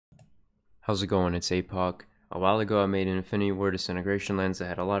How's it going? It's Apoc. A while ago I made an Infinity War Disintegration lens that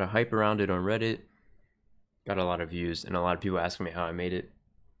had a lot of hype around it on Reddit. Got a lot of views and a lot of people asking me how I made it.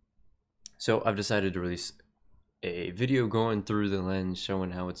 So I've decided to release a video going through the lens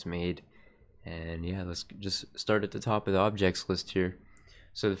showing how it's made. And yeah, let's just start at the top of the objects list here.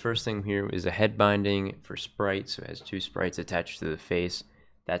 So the first thing here is a head binding for sprites. So it has two sprites attached to the face.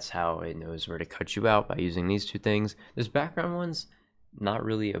 That's how it knows where to cut you out, by using these two things. This background one's not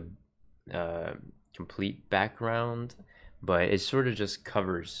really a complete background, but it sort of just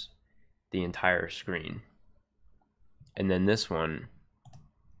covers the entire screen. And then this one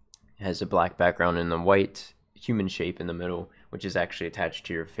has a black background and a white human shape in the middle, which is actually attached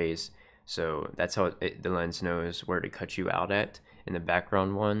to your face. So that's how the lens knows where to cut you out at. And the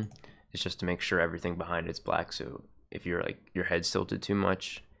background one is just to make sure everything behind it's black, so if you're like your head's tilted too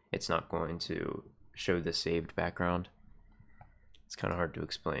much, it's not going to show the saved background. It's kind of hard to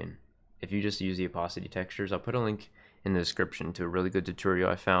explain. If you just use the opacity textures, I'll put a link in the description to a really good tutorial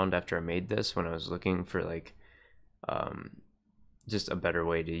I found after I made this when I was looking for like just a better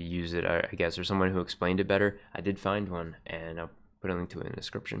way to use it, I guess, or someone who explained it better. I did find one, and I'll put a link to it in the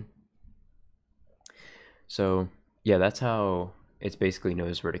description. So yeah, that's how it basically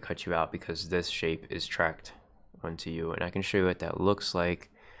knows where to cut you out, because this shape is tracked onto you, and I can show you what that looks like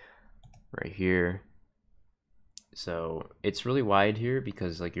right here. So it's really wide here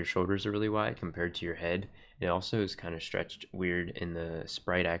because like your shoulders are really wide compared to your head. It also is kind of stretched weird, and the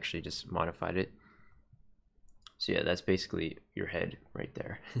sprite actually just modified it. So yeah, that's basically your head right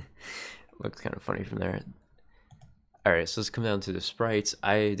there. Looks kind of funny from there. Alright, so let's come down to the sprites.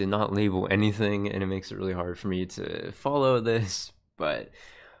 I did not label anything, and it makes it really hard for me to follow this, but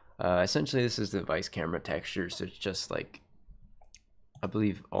essentially this is the device camera texture. So it's just like, I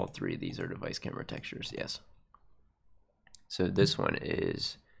believe all three of these are device camera textures, yes. So this one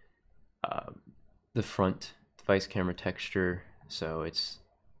is the front device camera texture. So it's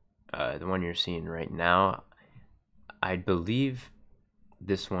the one you're seeing right now. I believe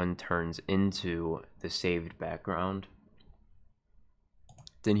this one turns into the saved background.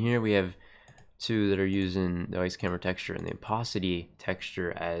 Then here we have two that are using the device camera texture and the opacity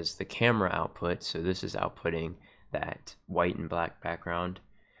texture as the camera output. So this is outputting that white and black background.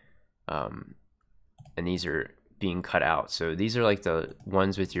 And these are being cut out. So these are like the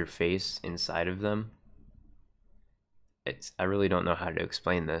ones with your face inside of them. I really don't know how to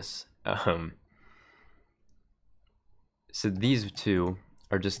explain this. So these two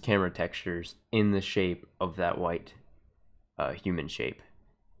are just camera textures in the shape of that white human shape.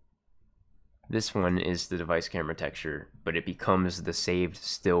 This one is the device camera texture, but it becomes the saved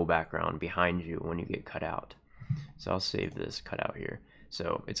still background behind you when you get cut out. So I'll save this cutout here.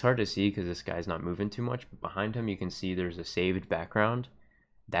 So it's hard to see because this guy's not moving too much, but behind him you can see there's a saved background.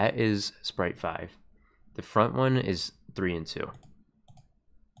 That is sprite 5. The front one is 3 and 2.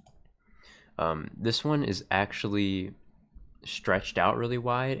 This one is actually stretched out really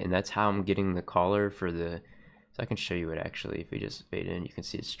wide, and that's how I'm getting the collar for the, so I can show you it actually. If we just fade in, you can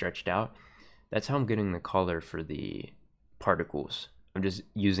see it's stretched out. That's how I'm getting the collar for the particles. I'm just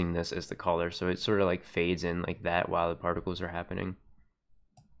using this as the collar, so it sort of like fades in like that while the particles are happening.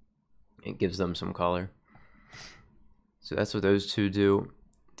 It gives them some color. So that's what those two do.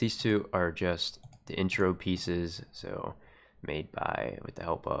 These two are just the intro pieces, so made by, with the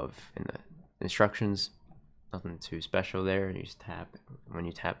help of, in the instructions. Nothing too special there. You just tap. When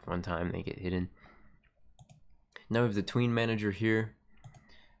you tap one time, they get hidden. Now we have the tween manager here.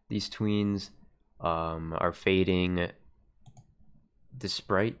 These tweens are fading the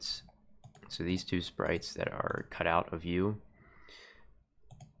sprites. So these two sprites that are cut out of you,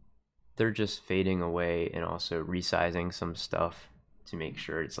 they're just fading away and also resizing some stuff to make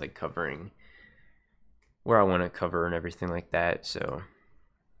sure it's like covering where I want to cover and everything like that. So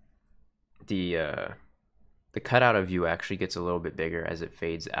the cutout of you actually gets a little bit bigger as it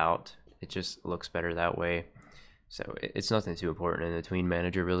fades out. It just looks better that way. So it's nothing too important in the tween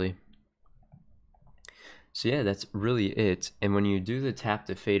manager really. So yeah, that's really it. And when you do the tap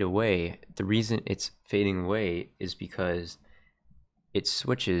to fade away, the reason it's fading away is because it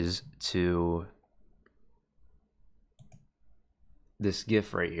switches to this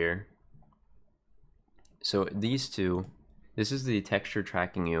GIF right here. So these two, this is the texture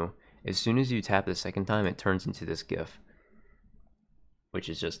tracking you. As soon as you tap the second time, it turns into this GIF, which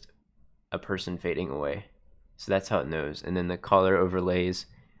is just a person fading away. So that's how it knows. And then the color overlays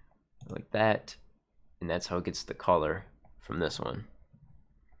like that, and that's how it gets the color from this one.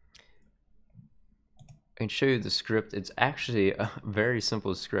 I can show you the script. It's actually a very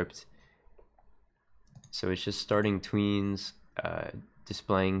simple script. So it's just starting tweens,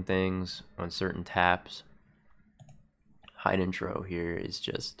 displaying things on certain taps. Hide intro here is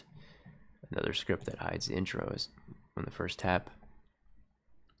just another script that hides the intro on the first tap.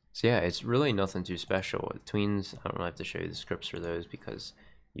 So yeah, it's really nothing too special. Tweens, I don't have to show you the scripts for those because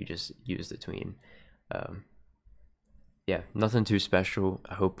you just use the tween. Yeah, nothing too special.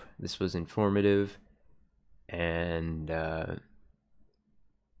 I hope this was informative, and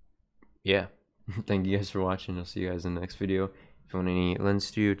yeah, thank you guys for watching. I'll see you guys in the next video. If you want any Lens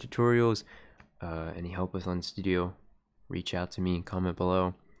Studio tutorials, any help with Lens Studio, reach out to me, comment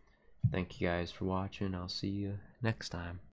below. Thank you guys for watching. I'll see you next time.